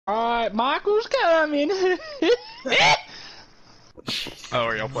Alright, Michael's coming. Oh,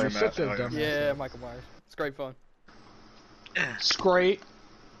 are y'all playing that? Yeah, Michael Myers. It's great fun. It's great.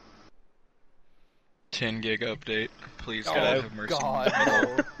 10 gig update. Please, Oh, God, have mercy. God,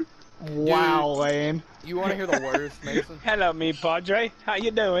 no. Wow, lame. You want to hear the worst, Mason? Hello, me Padre. How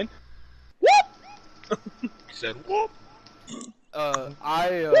you doing? He said, whoop. Crap.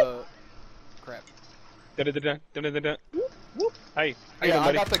 Da-da-da-da, da-da-da-da. Whoop. Hey, how you Yeah, doing, I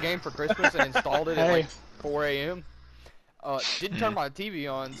buddy? got the game for Christmas and installed it at Hey. like 4 a.m. Didn't turn my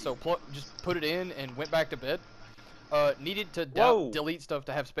TV on, so just put it in and went back to bed. Needed to delete stuff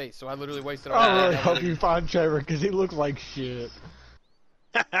to have space, so I literally wasted all I day. really hope you find Trevor, because he looks like shit.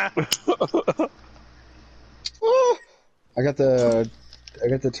 I got the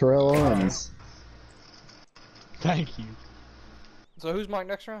Terrell Owens. Thank you. So who's Mike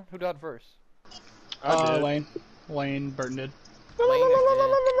next round? Who died first? Lane. Lane Burton did. Lane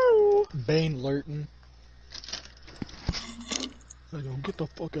is dead. Bane Lurton. Get the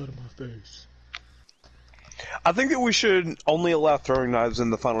fuck out of my face. I think that we should only allow throwing knives in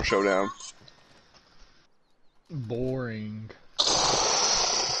the final showdown. Boring.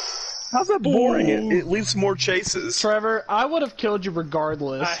 How's that boring? It leaves more chases. Trevor, I would have killed you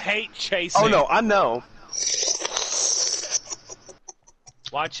regardless. I hate chasing. Oh no, I know.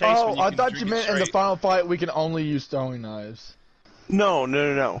 Why chase when Oh, you I can thought drink you it meant in the straight? final fight we can only use throwing knives.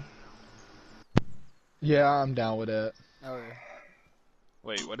 No. Yeah, I'm down with that. Oh yeah.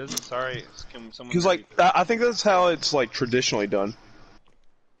 Wait, what is it? Sorry, can someone? Because like, I think that's how it's like traditionally done.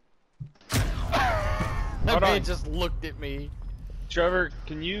 That man just looked at me. Trevor,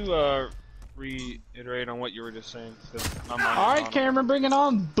 can you reiterate on what you were just saying? Alright, Cameron, bring it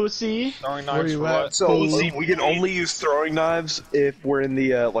on, bussy. Throwing Where knives you for at? what? So see, we can only use throwing knives if we're in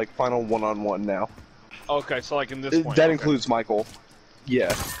the like final one-on-one now. Okay, so like in this point. That okay. includes Michael.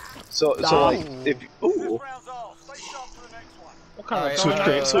 Yeah. So like if ooh. What kind Alright, of Switch, throwing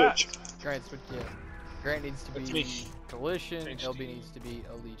Grant, knife is that? switch. Grant, switch. Yeah. Grant needs to That's be me. Coalition. Change LB team. needs to be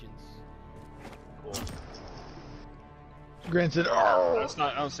Allegiance. Cool. Grant said, That's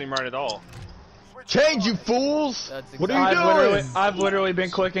not. I don't seem right at all. change, you fools! That's What are you exactly- doing? I've literally been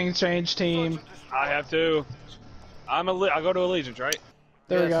clicking change team. I have to. I go to Allegiance, right?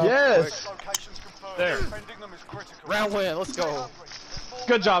 There we go. Yes. There. Round win. Let's go.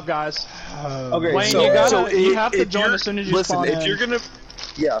 Good job, guys. Okay, Wayne, so, you have to if join you're- as soon as you listen, spawn if in. you're gonna,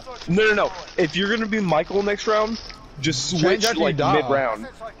 yeah, no. If you're gonna be Michael next round, just Change switch after you like die. mid-round.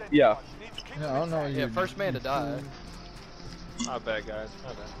 Yeah. Yeah, I don't know. Yeah, first man to die. Not bad, guys.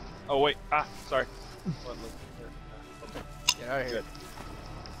 Not bad. Oh wait. Sorry. Get out of here.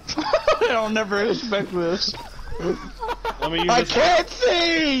 I'll never expect this. Let me use I this. can't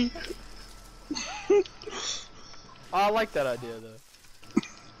see! I like that idea though.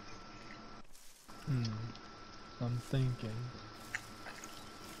 I'm thinking.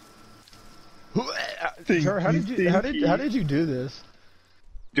 Thinky, Trevor, how did you do this?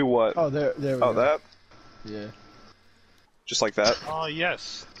 Do what? Oh, there we go. Oh, that? Yeah. Just like that? Oh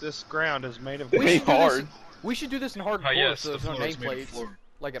yes, this ground is made of. It ain't hard. We should do this in hardcore, yes, so the there's no floor is made of nameplates, floor.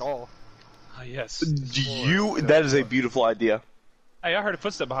 like at all. Oh yes. That is a beautiful idea. Hey, I heard a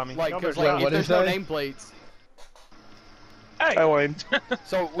footstep behind me. Like, Y'all cause better like stop. if there's no nameplates, Hi, Wayne.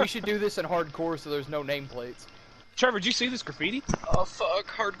 so we should do this in hardcore, so there's no nameplates. Trevor, did you see this graffiti? Oh, fuck,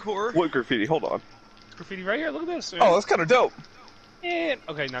 hardcore. What graffiti? Hold on. It's graffiti right here. Look at this. Man. Oh, that's kind of dope. And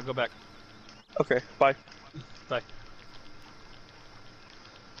okay, now go back. Okay, bye. Bye.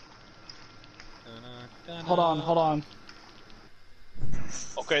 Hold on.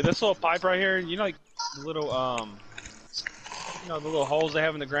 Okay, this little pipe right here. You know, like the little the little holes they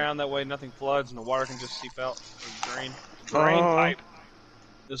have in the ground. That way, nothing floods and the water can just seep out. Drain pipe.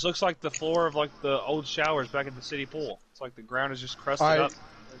 This looks like the floor of like the old showers back at the city pool. It's like the ground is just crusted up.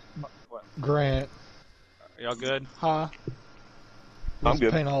 What? Grant. Are y'all good? Huh? I'm Let's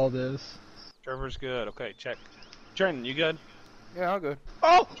good. paint all this. Trevor's good. Okay, check. Trenton, you good? Yeah, I'm good.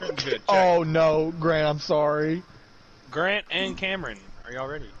 Oh! Trenton's good. Check. Oh no, Grant, I'm sorry. Grant and Cameron, are y'all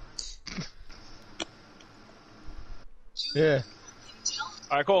ready? Yeah.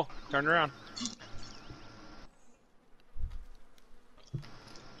 All right, cool. Turn around.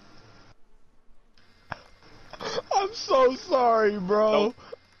 I'm so sorry, bro.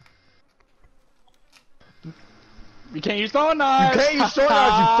 Nope. You can't use throwing knives. You can't use throwing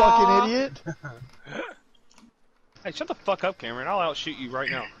knives, you fucking idiot. Hey, shut the fuck up, Cameron. I'll outshoot you right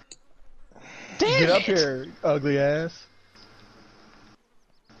now. Damn Get up here, ugly ass.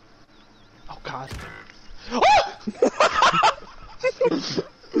 Oh god.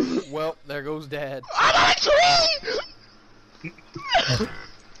 Well, there goes Dad. I'm on a tree!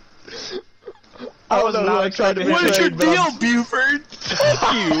 I was not trying to. What is your deal, Buford?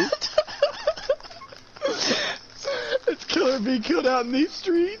 Fuck you. It's Killer being killed out in these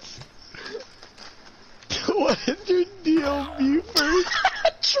streets. What is your deal, Buford?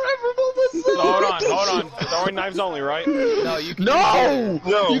 Trevor, what was that? Hold on. Throwing knives only, right? No, you can. No!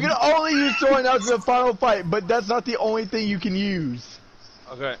 No. You can only use throwing knives in the final fight, but that's not the only thing you can use.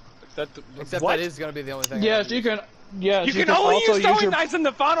 Okay. Except what? that is gonna be the only thing. Yes, you can. Yes, You can only also use throwing your... knives in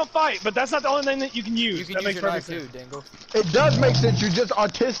the final fight, but that's not the only thing that you can use. You can that use makes your perfect knife sense. too, Dingle. It does make sense. You're just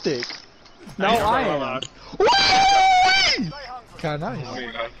autistic. No, I am. Woo! Kind of nice.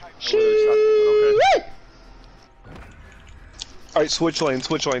 Okay. Alright, switch lane,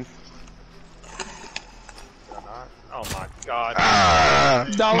 switch lane. Oh my god. That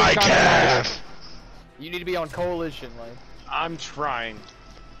was kinda nice. You need to be on coalition, like. I'm trying.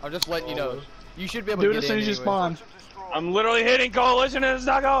 I'm just letting you know. You should be able Do to it get as soon in as you anyway. spawn. I'm literally hitting coalition and it's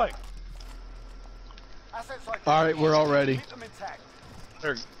not going. Alright, we're all ready.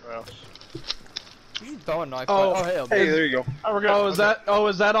 There, well. You throwing knife. Oh, Oh hell. Hey, dude. there you go. Oh, we're good. Oh,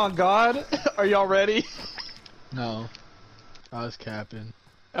 is that on God? Are y'all ready? No. I was capping.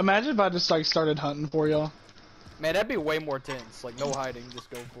 Imagine if I just like started hunting for y'all. Man, that'd be way more tense. Like no hiding, just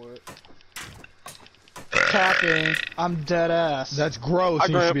go for it. Capping. I'm dead ass. That's gross.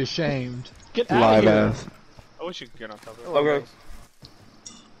 You grab- should be ashamed. Get out Live of here. ass. I wish you could get on top of it. Okay.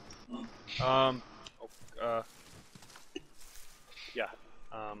 Yeah.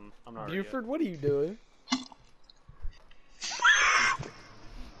 I'm not ready yet. Buford, what are you doing?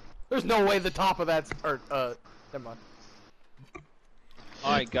 There's no way the top of that's never mind.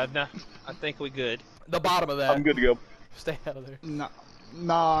 Alright, Gudna. I think we good. The bottom of that. I'm good to go. Stay out of there.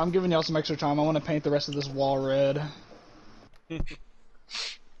 No, I'm giving y'all some extra time. I want to paint the rest of this wall red.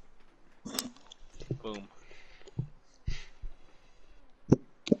 Boom.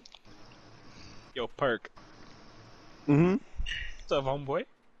 Yo, Perk. Mm-hmm. What's up, homeboy?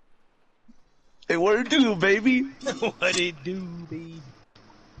 Hey, what it do, baby? What it do, baby?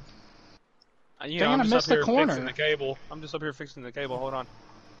 You know, Dang, I I'm just missed up the here corner. fixing the cable. I'm just up here fixing the cable. Hold on.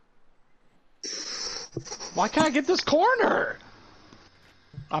 Why can't I get this corner?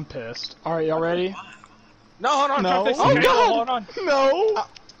 I'm pissed. Alright, y'all ready? No, hold on. No. I'm trying to fix the cable. Hold on. No!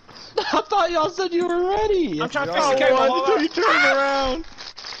 I thought y'all said you were ready! I'm trying to fix the cable. Hold until on. you turn around!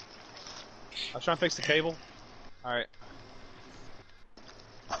 I was trying to fix the cable. Alright.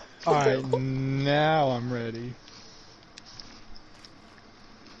 Alright, now I'm ready.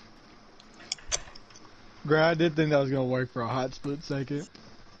 Grant, I did think that was gonna work for a hot split second.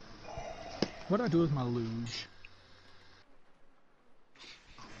 What'd I do with my luge?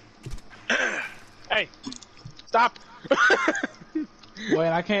 Hey! Stop! Wait,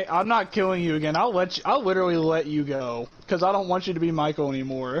 I can't. I'm not killing you again. I'll literally let you go, cause I don't want you to be Michael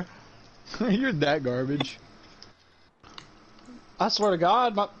anymore. You're that garbage. I swear to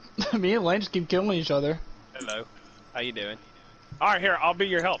God, me and Lane just keep killing each other. Hello. How you doing? Alright, here. I'll be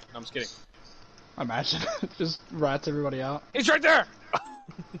your help. No, I'm just kidding. Imagine, just rats everybody out. He's right there!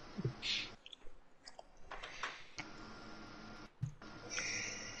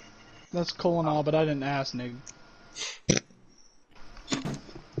 That's cool and all, but I didn't ask, Nig.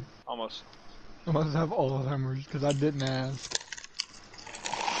 Almost. I must have Alzheimer's because I didn't ask.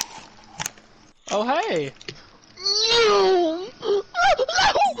 Oh hey!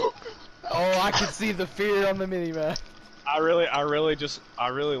 Oh, I can see the fear on the minimap. I really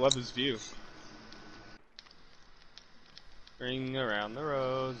love this view. Ring around the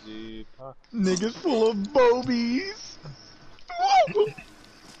rosy park. Niggas full of bobies.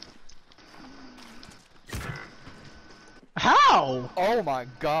 How? Oh my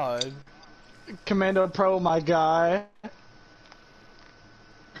god. Commando Pro, my guy.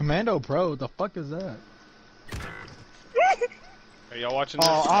 Commando Pro, the fuck is that? Are y'all watching this?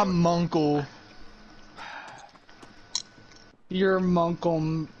 Oh, I'm Munkle. You're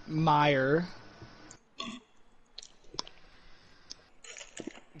Munkle Meyer.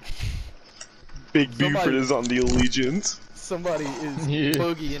 Big Buford is on the Allegiance. Somebody is Yeah.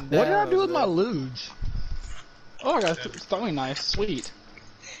 boogieing down. What did I do with over my there. luge? Oh, I got a throwing knife. Sweet.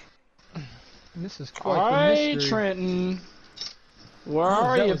 This is quite the Alright, mystery. Trenton. Where Oh,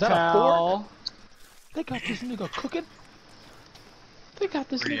 are is that- you, is that a pal? They got this nigga cooking. They got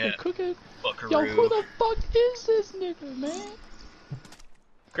this Where you nigga at? cooking. Buckaroo. Yo, who the fuck is this nigga, man?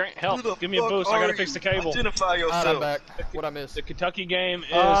 Grant, help! Who the Give me a fuck boost. I gotta are fix you? the cable. Identify Alright, I'm yourself. back. What I missed? The Kentucky game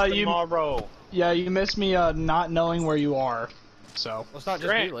is You- tomorrow. Yeah, you missed me not knowing where you are. So. Well, it's not just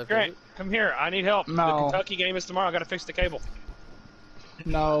Grant, me left, Grant, is come here. I need help. The No. Kentucky game is tomorrow. I gotta fix the cable.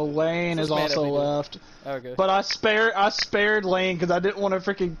 No, Lane is This man also at me, dude. left. Okay. But I spared Lane because I didn't want to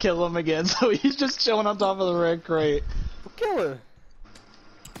freaking kill him again, so he's just chilling on top of the red crate. Kill her.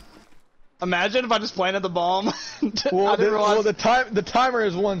 Imagine if I just planted the bomb. Well, I didn't realize. the timer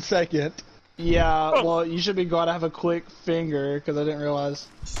is 1 second. Yeah, well, you should be glad I have a quick finger because I didn't realize.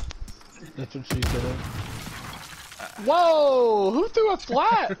 That's what she said. Whoa! Who threw a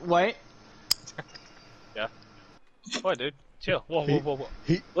flat? Wait. Yeah. What, dude? Chill. Whoa.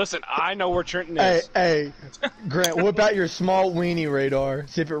 he- Listen, I know where Trenton Hey, is. hey, Grant, whip out your small weenie radar.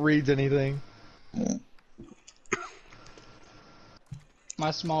 See if it reads anything.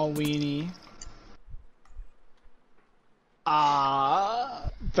 My small weenie.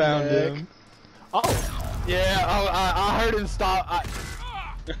 Found Nick. him. Oh. Yeah, I heard him stop.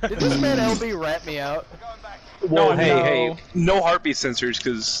 Did this man LB rat me out? Well, hey, no. hey, no heartbeat sensors,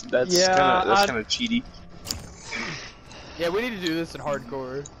 because that's Yeah, kind of cheaty. Yeah, we need to do this in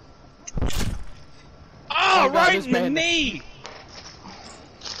hardcore. Oh, God, right this in the man- knee!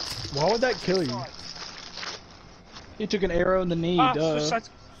 Why would that kill you? He took an arrow in the knee, duh. switch sides.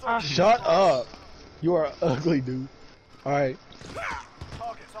 Shut up. You are ugly, dude. Alright.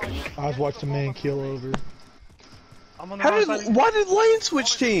 I was watching a man kill over. I'm on the wrong side. Why did Lane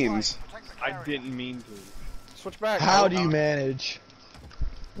switch teams? I didn't mean to. Switch back. How do you manage?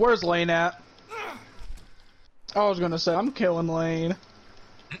 Where's Lane at? I was gonna say, I'm killing Lane.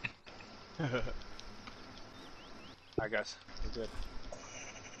 I guess. We're good.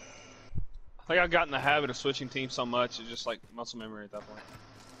 I think I got in the habit of switching teams so much, it's just like muscle memory at that point.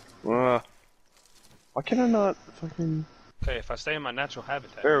 Why can I not fucking... Okay, if I stay in my natural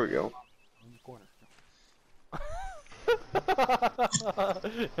habitat. There we go. In the corner.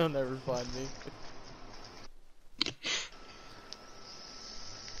 He'll never find me.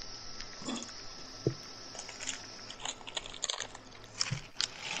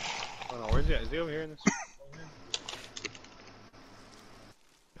 Oh no, where's he at? Is he over here in this?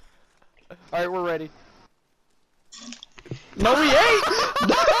 Alright, we're ready. No, we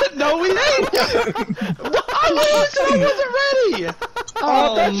ain't! No, we ain't! I said I wasn't ready!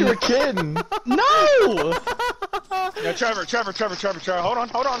 Oh, I thought you were kidding. No! Yeah, Trevor. Hold on.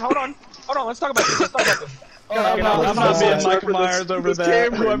 Let's talk about this. I'm not let's being not. Michael Myers over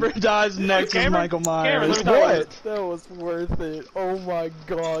there. Whoever dies next is Cameron? Michael Myers. Cameron, let me What? That was worth it. Oh my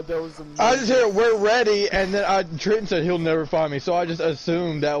god, that was amazing. I just hear we're ready, and then Trenton said he'll never find me, so I just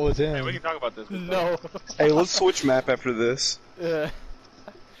assumed that was Hey, we him. can talk about this. No. Hey, let's switch map after this. Yeah.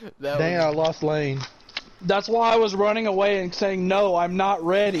 That Dang, I lost Lane. That's why I was running away and saying, no, I'm not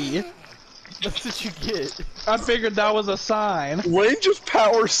ready. That's what you get. I figured that was a sign. Lane just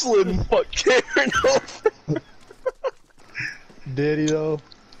power slid and fucked Karen over. Did he though?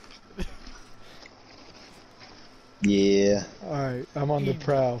 Yeah. Alright, I'm on the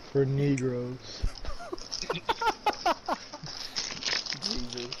prowl for Negroes.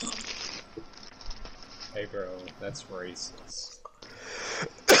 Jesus. Hey bro, that's racist.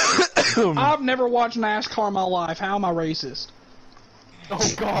 I've never watched NASCAR in my life. How am I racist?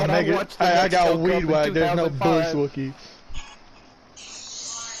 Oh god, I watched the got Mexico weed Cup in whack, there's no 2005. bush wookie.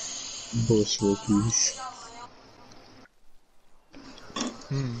 Bushwookies.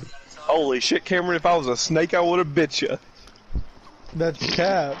 Holy shit, Cameron, if I was a snake, I would have bit you. That's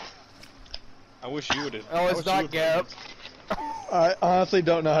cap. I wish you would have. Oh, it's not Gap. I honestly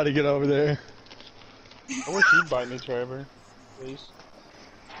don't know how to get over there. I wish you'd bite me, Trevor. Please.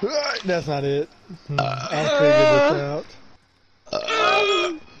 That's not it. I'll figure this out.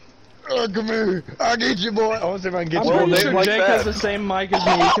 Oh, come here. I'll get you, boy. I want to see if I can get I'm you. pretty they sure like Jake that. has the same mic as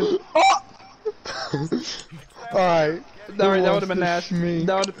me. Alright. Alright, that would've been nasty.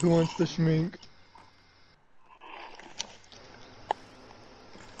 Who wants the schmink?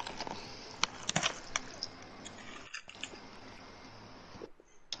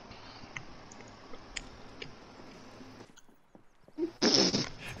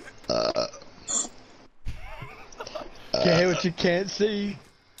 Can't hit what you can't see.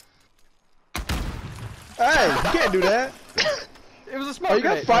 Hey, you can't do that. It was a smoke Are you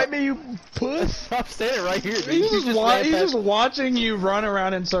gonna grenade. fight me, you puss? I'm standing right here, dude. He's You just, ran he's past- just watching you run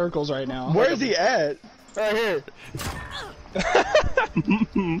around in circles right now. Where's he at? right here.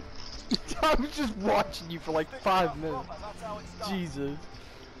 I was just watching you for like 5 minutes. Jesus.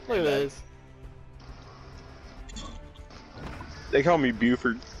 Look at this. They call me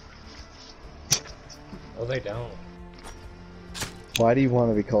Buford. Oh, they don't. Why do you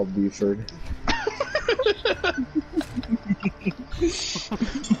want to be called Buford?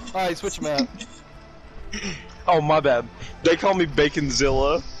 Alright, switch him out. Oh, my bad. They call me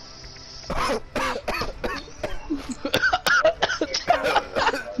Baconzilla.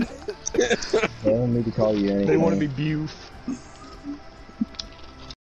 want me to call you anything. They want to be Buf.